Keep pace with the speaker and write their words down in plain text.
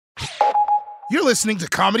You're listening to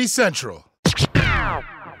Comedy Central.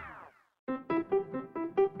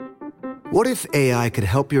 What if AI could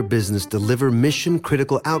help your business deliver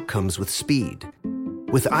mission-critical outcomes with speed?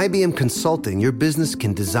 With IBM Consulting, your business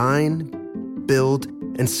can design, build,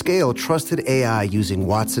 and scale trusted AI using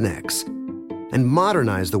Watson X and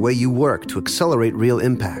modernize the way you work to accelerate real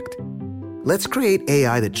impact. Let's create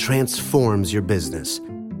AI that transforms your business.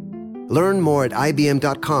 Learn more at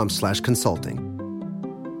ibm.com/consulting.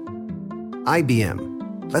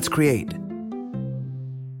 IBM. Let's create.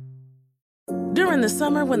 During the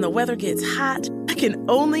summer when the weather gets hot, I can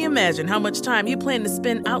only imagine how much time you plan to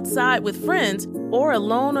spend outside with friends or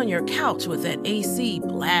alone on your couch with that AC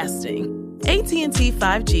blasting. AT&T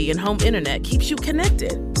 5G and home internet keeps you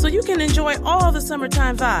connected, so you can enjoy all the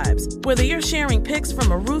summertime vibes, whether you're sharing pics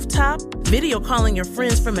from a rooftop, video calling your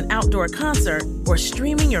friends from an outdoor concert, or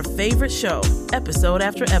streaming your favorite show, episode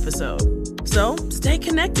after episode. So, stay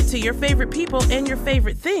connected to your favorite people and your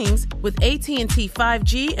favorite things with AT&T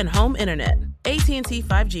 5G and home internet. AT&T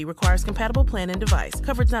 5G requires compatible plan and device.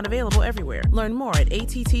 Coverage not available everywhere. Learn more at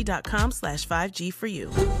att.com/5G for you.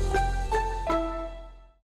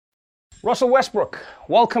 Russell Westbrook,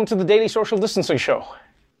 welcome to the Daily Social Distancing Show.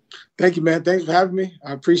 Thank you, man. Thanks for having me.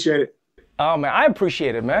 I appreciate it. Oh, man, I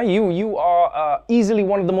appreciate it, man. You are easily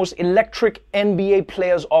one of the most electric NBA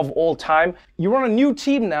players of all time. You're on a new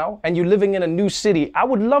team now, and you're living in a new city. I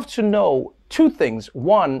would love to know two things.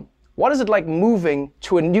 One, what is it like moving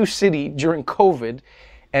to a new city during COVID?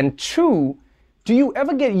 And two, do you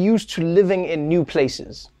ever get used to living in new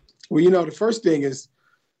places? Well, the first thing is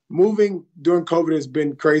moving during COVID has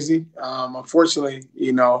been crazy. Unfortunately,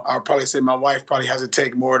 I'll probably say my wife probably has to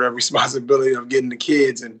take more of the responsibility of getting the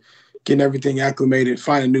kids and getting everything acclimated,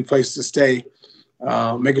 finding a new place to stay,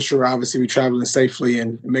 making sure obviously we're traveling safely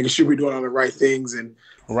and making sure we're doing all the right things. And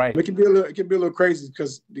right, it can be a little crazy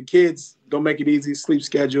because the kids don't make it easy, sleep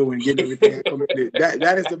schedule and getting everything acclimated.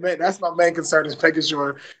 That's my main concern, is making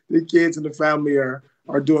sure the kids and the family are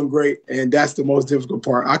doing great, and that's the most difficult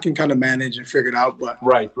part. I can kind of manage and figure it out, but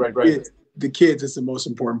right. The kids is the most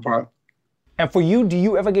important part. And for you, do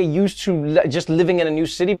you ever get used to just living in a new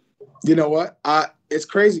city? You know what? It's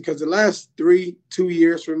crazy because the last 2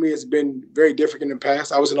 years for me has been very different in the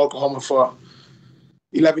past. I was in Oklahoma for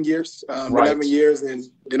 11 years, and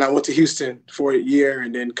then I went to Houston for a year,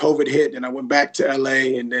 and then COVID hit, and I went back to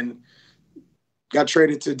LA, and then got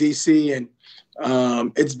traded to DC, and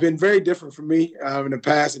it's been very different for me in the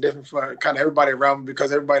past, and different for kind of everybody around me,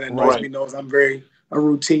 because everybody that knows me knows I'm a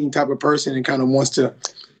routine type of person and kind of wants to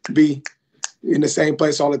be in the same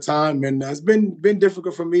place all the time. And it's been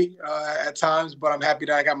difficult for me at times, but I'm happy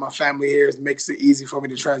that I got my family here. It makes it easy for me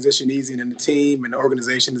to transition easy, and the team and the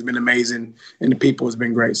organization has been amazing, and the people has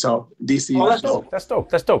been great. So DC. Oh, that's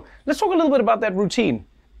dope. Let's talk a little bit about that routine.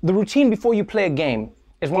 The routine before you play a game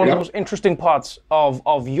is one of the most interesting parts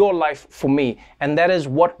of your life for me, and that is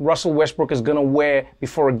what Russell Westbrook is going to wear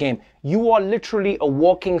before a game. You are literally a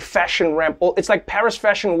walking fashion ramp. It's like Paris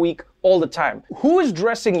Fashion Week all the time. Who is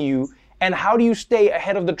dressing you, and how do you stay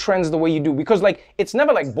ahead of the trends the way you do? Because it's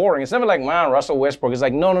never boring. It's never man, Russell Westbrook. It's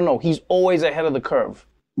no. He's always ahead of the curve.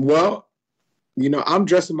 Well, I'm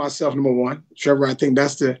dressing myself, number one. Trevor, I think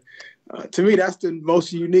that's to me, that's the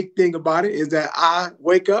most unique thing about it, is that I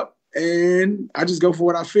wake up and I just go for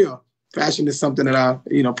what I feel. Fashion is something that I,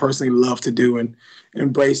 personally love to do, and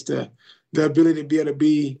embrace the ability to be able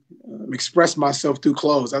to express myself through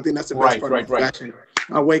clothes. I think that's the best part of fashion.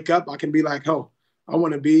 I wake up, I can be like, I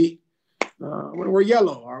want to wear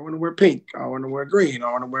yellow, or I want to wear pink, or I want to wear green, or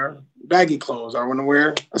I want to wear baggy clothes, or I want to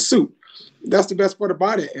wear a suit. That's the best part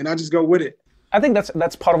about it, and I just go with it. I think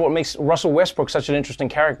that's part of what makes Russell Westbrook such an interesting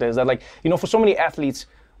character, is that for so many athletes,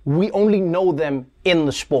 we only know them in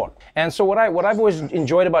the sport. And so what I've always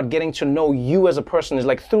enjoyed about getting to know you as a person is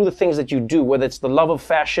through the things that you do, whether it's the love of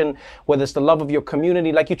fashion, whether it's the love of your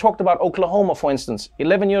community. Like you talked about Oklahoma, for instance,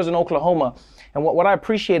 11 years in Oklahoma. And what I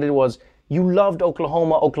appreciated was you loved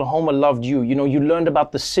Oklahoma. Oklahoma loved you. You learned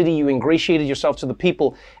about the city. You ingratiated yourself to the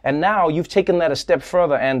people. And now you've taken that a step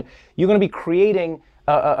further, and you're going to be creating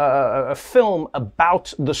a film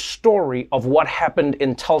about the story of what happened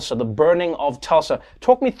in Tulsa, the burning of Tulsa.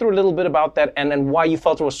 Talk me through a little bit about that, and why you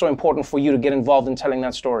felt it was so important for you to get involved in telling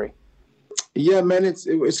that story. Yeah, man,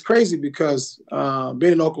 it's crazy because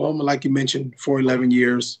being in Oklahoma, like you mentioned, for 11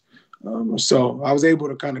 years, so I was able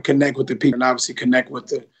to kind of connect with the people and obviously connect with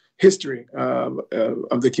the history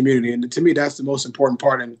of the community. And to me, that's the most important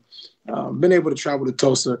part. And been able to travel to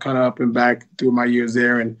Tulsa kind of up and back through my years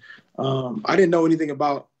there. And I didn't know anything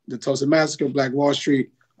about the Tulsa Massacre, Black Wall Street,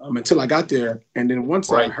 until I got there. And then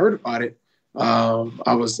once I heard about it,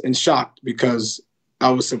 I was in shock because I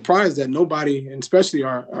was surprised that nobody, and especially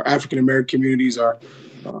our African-American communities, our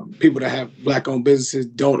people that have Black-owned businesses,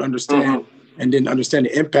 don't understand and didn't understand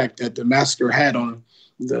the impact that the massacre had on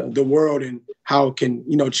the world and how it can,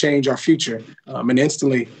 change our future. And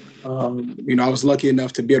instantly, I was lucky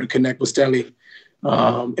enough to be able to connect with Stanley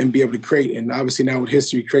and be able to create, and obviously now with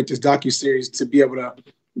history, create this docuseries to be able to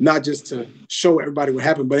not just to show everybody what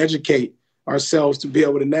happened, but educate ourselves to be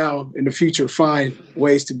able to now in the future find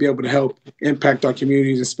ways to be able to help impact our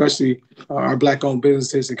communities, especially our Black-owned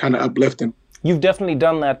businesses, and kind of uplift them. You've definitely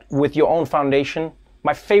done that with your own foundation.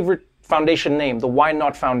 My favorite foundation name, the Why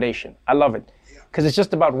Not Foundation. I love it. Because it's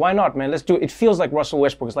just about why not, man? Let's do it. It feels like Russell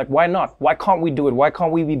Westbrook. It's like, why not? Why can't we do it? Why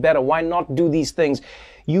can't we be better? Why not do these things?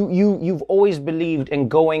 You've always believed in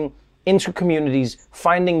going into communities,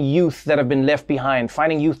 finding youth that have been left behind,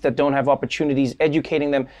 finding youth that don't have opportunities, educating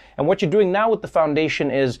them. And what you're doing now with the foundation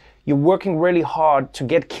is you're working really hard to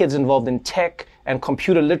get kids involved in tech and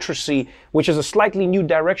computer literacy, which is a slightly new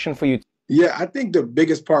direction for you. Yeah, I think the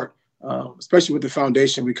biggest part, especially with the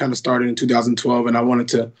foundation, we kind of started in 2012, and I wanted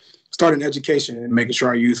to start in education and making sure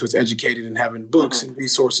our youth was educated and having books and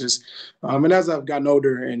resources. And as I've gotten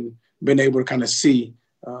older and been able to kind of see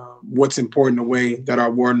what's important, the way that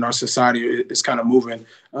our world and our society is kind of moving,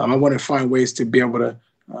 I want to find ways to be able to,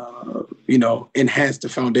 enhance the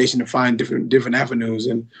foundation and find different avenues.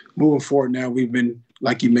 And moving forward now, we've been,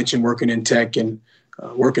 like you mentioned, working in tech and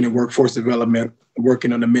working in workforce development,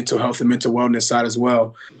 working on the mental health and mental wellness side as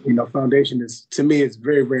well. Foundation is, to me, it's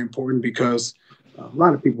very, very important because a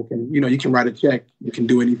lot of people can, you can write a check, you can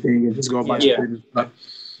do anything and just go about your business. But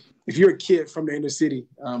if you're a kid from the inner city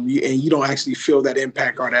and you don't actually feel that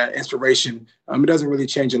impact or that inspiration, it doesn't really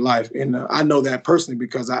change your life. And I know that personally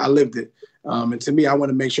because I lived it. And to me, I want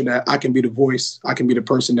to make sure that I can be the voice. I can be the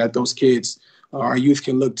person that those kids, our youth,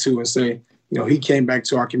 can look to and say, he came back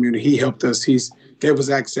to our community. He helped us. He gave us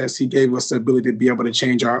access. He gave us the ability to be able to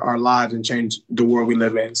change our lives and change the world we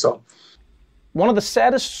live in. So one of the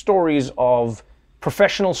saddest stories of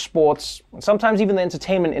professional sports, and sometimes even the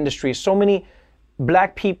entertainment industry, so many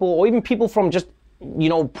Black people or even people from just,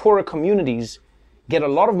 poorer communities get a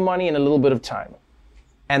lot of money in a little bit of time.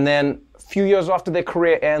 And then a few years after their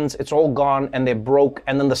career ends, it's all gone and they're broke.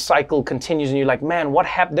 And then the cycle continues and you're like, man, what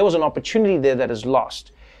happened? There was an opportunity there that is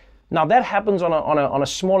lost. Now that happens on a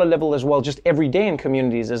smaller level as well, just every day in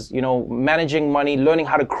communities, is, managing money, learning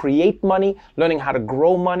how to create money, learning how to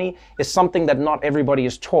grow money is something that not everybody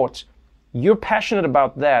is taught. You're passionate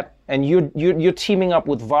about that, and you're teaming up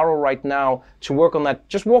with Varo right now to work on that.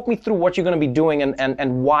 Just walk me through what you're going to be doing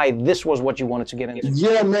and why this was what you wanted to get into.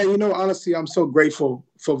 Yeah, man. Honestly, I'm so grateful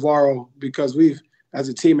for Varo because we've, as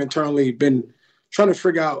a team internally, been trying to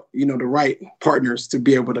figure out, the right partners to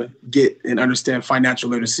be able to get and understand financial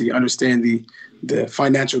literacy, understand the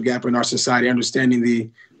financial gap in our society, understanding the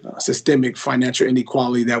systemic financial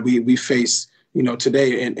inequality that we face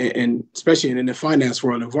today, and especially in the finance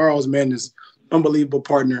world. And Varo's, man, is unbelievable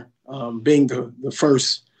partner, being the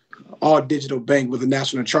first all digital bank with a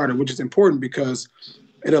national charter, which is important because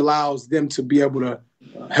it allows them to be able to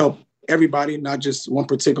help everybody, not just one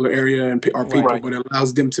particular area and our people, right, but it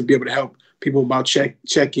allows them to be able to help people about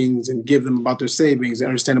checkings and give them about their savings and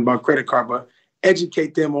understand about credit card, but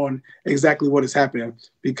educate them on exactly what is happening.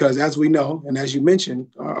 Because as we know, and as you mentioned,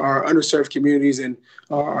 our underserved communities and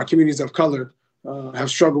our communities of color have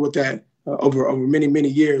struggled with that over many, many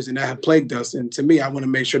years, and that have plagued us. And to me, I want to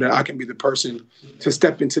make sure that I can be the person to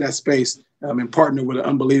step into that space and partner with an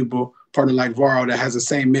unbelievable partner like Varo that has the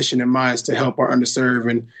same mission in mind to help our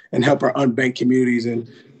underserved and help our unbanked communities. And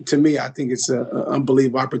to me, I think it's an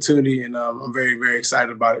unbelievable opportunity, and I'm very, very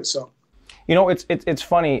excited about it. So, it's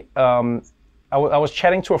funny. I was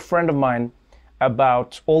chatting to a friend of mine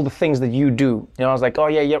about all the things that you do. I was like, oh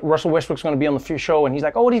yeah, Russell Westbrook's going to be on the show. And he's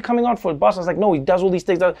like, oh, what are you coming on for, boss? I was like, no, he does all these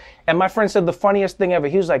things. And my friend said the funniest thing ever.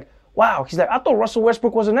 He was like, wow. He's like, I thought Russell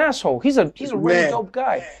Westbrook was an asshole. He's a really dope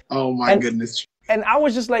guy. Oh my goodness. And I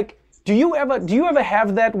was just like, do you ever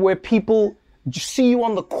have that where people see you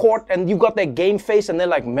on the court and you got that game face and they're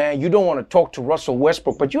like, man, you don't want to talk to Russell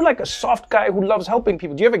Westbrook, but you're like a soft guy who loves helping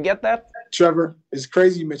people. Do you ever get that? Trevor, it's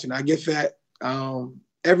crazy you mentioned. I get that.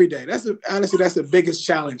 Every day. Honestly, that's the biggest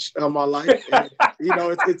challenge of my life. And,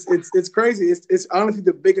 it's crazy. It's honestly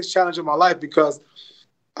the biggest challenge of my life because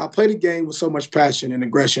I play the game with so much passion and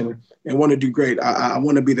aggression and want to do great. I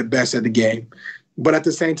want to be the best at the game. But at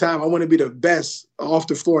the same time, I want to be the best off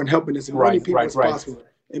the floor and helping as many people as possible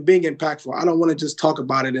and being impactful. I don't want to just talk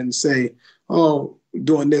about it and say, oh,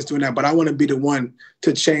 doing this, doing that. But I want to be the one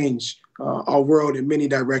to change our world in many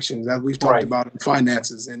directions, as we've talked about in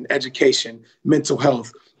finances and education, mental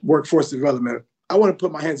health, workforce development. I want to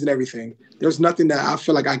put my hands in everything. There's nothing that I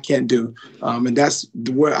feel like I can't do. And that's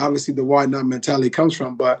where obviously the why not mentality comes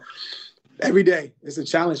from. But every day it's a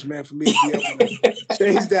challenge, man, for me to be able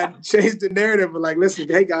to change the narrative of like, listen,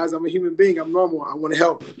 hey guys, I'm a human being. I'm normal. I want to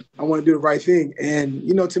help. I want to do the right thing. And,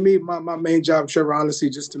 to me, my main job, Trevor, honestly,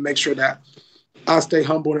 just to make sure that I stay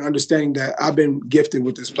humble and understanding that I've been gifted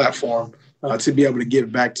with this platform to be able to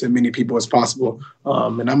give back to many people as possible.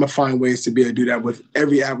 And I'm going to find ways to be able to do that with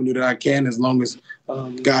every avenue that I can. As long as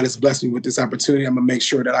God has blessed me with this opportunity, I'm going to make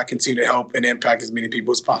sure that I continue to help and impact as many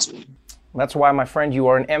people as possible. That's why, my friend, you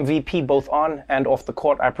are an MVP both on and off the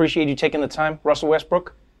court. I appreciate you taking the time. Russell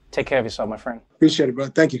Westbrook, take care of yourself, my friend. Appreciate it,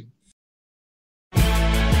 brother. Thank you.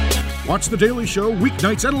 Watch The Daily Show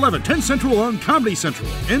weeknights at 11, 10 Central on Comedy Central.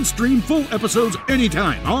 And stream full episodes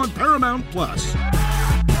anytime on Paramount+.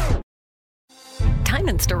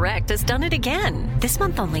 Diamonds Direct has done it again. This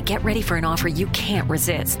month only, get ready for an offer you can't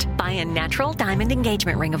resist. Buy a natural diamond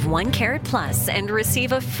engagement ring of 1 carat plus and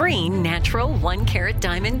receive a free natural 1 carat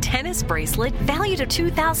diamond tennis bracelet valued at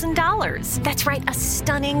 $2,000. That's right, a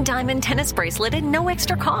stunning diamond tennis bracelet at no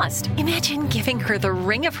extra cost. Imagine giving her the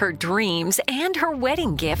ring of her dreams and her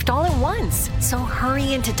wedding gift all at once. So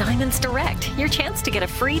hurry into Diamonds Direct. Your chance to get a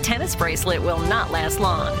free tennis bracelet will not last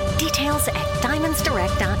long. Details at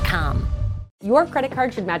diamondsdirect.com. Your credit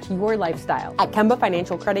card should match your lifestyle. At Kemba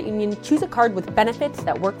Financial Credit Union, choose a card with benefits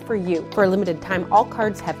that work for you. For a limited time, all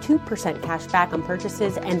cards have 2% cash back on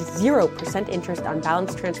purchases and 0% interest on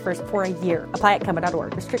balance transfers for a year. Apply at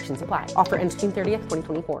Kemba.org. Restrictions apply. Offer ends June 30th,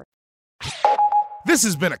 2024. This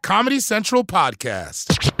has been a Comedy Central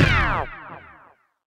podcast.